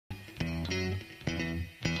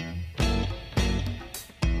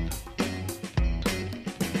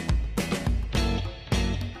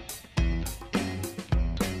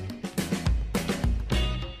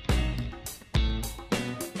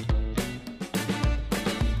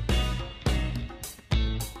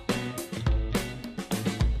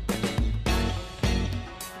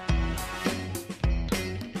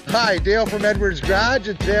Hi, Dale from Edwards Garage,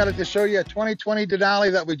 and today I'd like to show you a 2020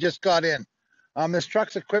 Denali that we just got in. This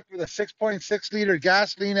truck's equipped with a 6.6 liter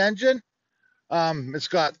gasoline engine. It's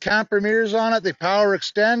got camper mirrors on it. They power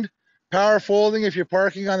extend, power folding if you're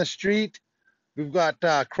parking on the street. We've got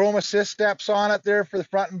chrome assist steps on it there for the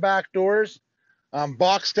front and back doors.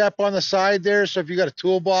 Box step on the side there, so if you got a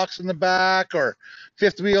toolbox in the back or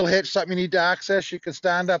fifth wheel hitch, something you need to access, you can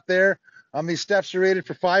stand up there. These steps are rated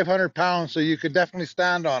for 500 pounds, so you could definitely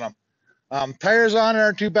stand on them. Tires on it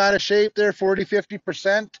aren't too bad a shape there,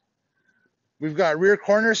 40–50%. We've got rear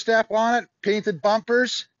corner step on it, painted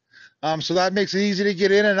bumpers, so that makes it easy to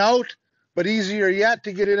get in and out. But easier yet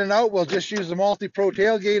to get in and out, we'll just use the multi-pro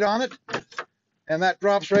tailgate on it, and that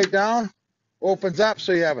drops right down, opens up,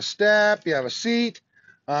 so you have a step, you have a seat.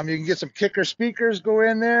 You can get some kicker speakers go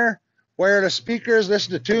in there, wireless speakers,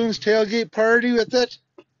 listen to tunes, tailgate party with it.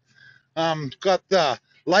 Got the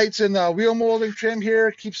lights in the wheel molding trim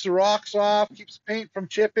here, keeps the rocks off, keeps the paint from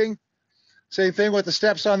chipping. Same thing with the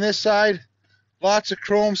steps on this side. Lots of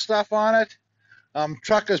chrome stuff on it.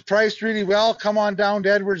 Truck is priced really well. Come on down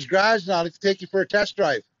to Edwards Garage and I'll take you for a test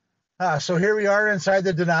drive. So here we are inside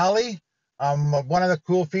the Denali. One of the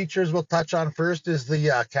cool features we'll touch on first is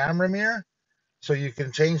the camera mirror. So you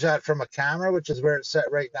can change that from a camera, which is where it's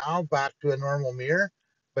set right now, back to a normal mirror.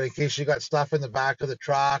 But in case you got stuff in the back of the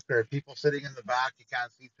truck or people sitting in the back, you can't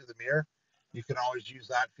see through the mirror, you can always use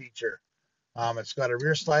that feature. It's got a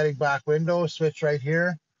rear sliding back window, switch right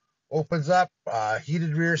here, opens up,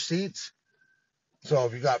 heated rear seats. So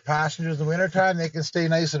if you got passengers in the wintertime, they can stay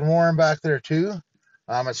nice and warm back there too.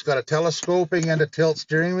 It's got a telescoping and a tilt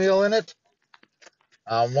steering wheel in it.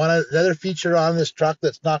 One of the other feature on this truck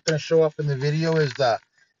that's not going to show up in the video is the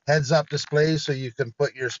heads-up display, so you can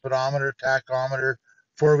put your speedometer, tachometer,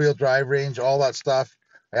 four-wheel drive range, all that stuff.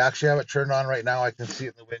 I actually have it turned on right now. I can see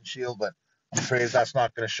it in the windshield, but I'm afraid that's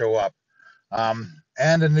not going to show up.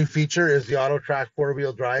 And a new feature is the auto track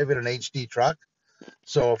four-wheel drive in an HD truck.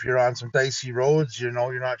 So if you're on some dicey roads, you're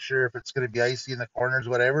not sure if it's going to be icy in the corners,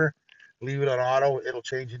 whatever, leave it on auto. It'll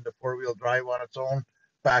change into four-wheel drive on its own,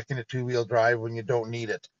 back into two-wheel drive when you don't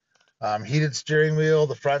need it. Heated steering wheel.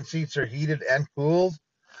 The front seats are heated and cooled.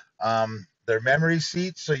 They're memory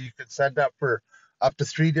seats, so you can set up for up to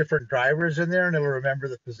 3 different drivers in there, and it'll remember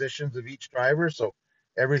the positions of each driver, so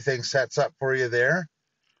everything sets up for you there.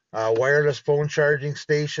 Wireless phone charging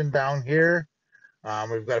station down here.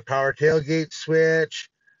 We've got a power tailgate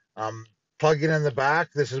switch. Plug-in in the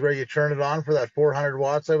back. This is where you turn it on for that 400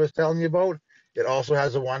 watts I was telling you about. It also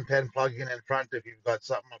has a 110 plug-in in front if you've got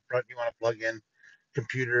something up front you want to plug in,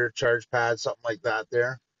 computer, charge pad, something like that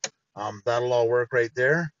there. That'll all work right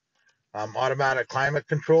there. Automatic climate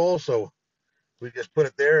control, so we just put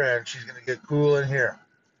it there and she's going to get cool in here.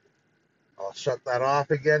 I'll shut that off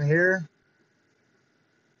again here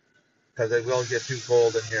because it will get too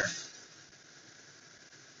cold in here.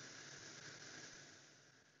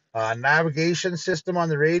 Navigation system on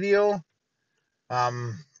the radio.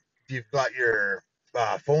 You've got your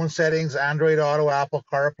phone settings, Android Auto, Apple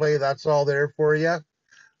CarPlay, that's all there for you.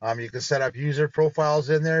 You can set up user profiles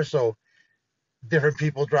in there, so different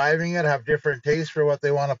people driving it have different tastes for what they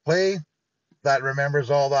want to play. That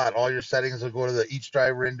remembers all that. All your settings will go to each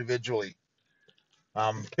driver individually.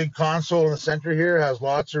 Big console in the center here has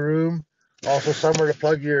lots of room. Also somewhere to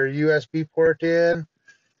plug your USB port in.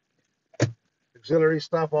 Auxiliary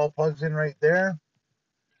stuff all plugs in right there.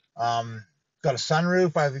 Got a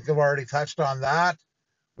sunroof. I think I've already touched on that.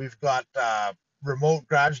 We've got remote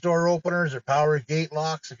garage door openers or power gate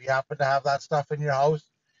locks. If you happen to have that stuff in your house,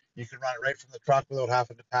 you can run it right from the truck without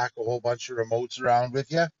having to pack a whole bunch of remotes around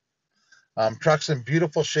with you. Truck's in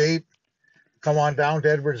beautiful shape. Come on down to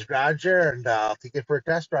Edwards Garage here, and I'll take you for a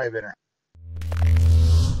test drive in her.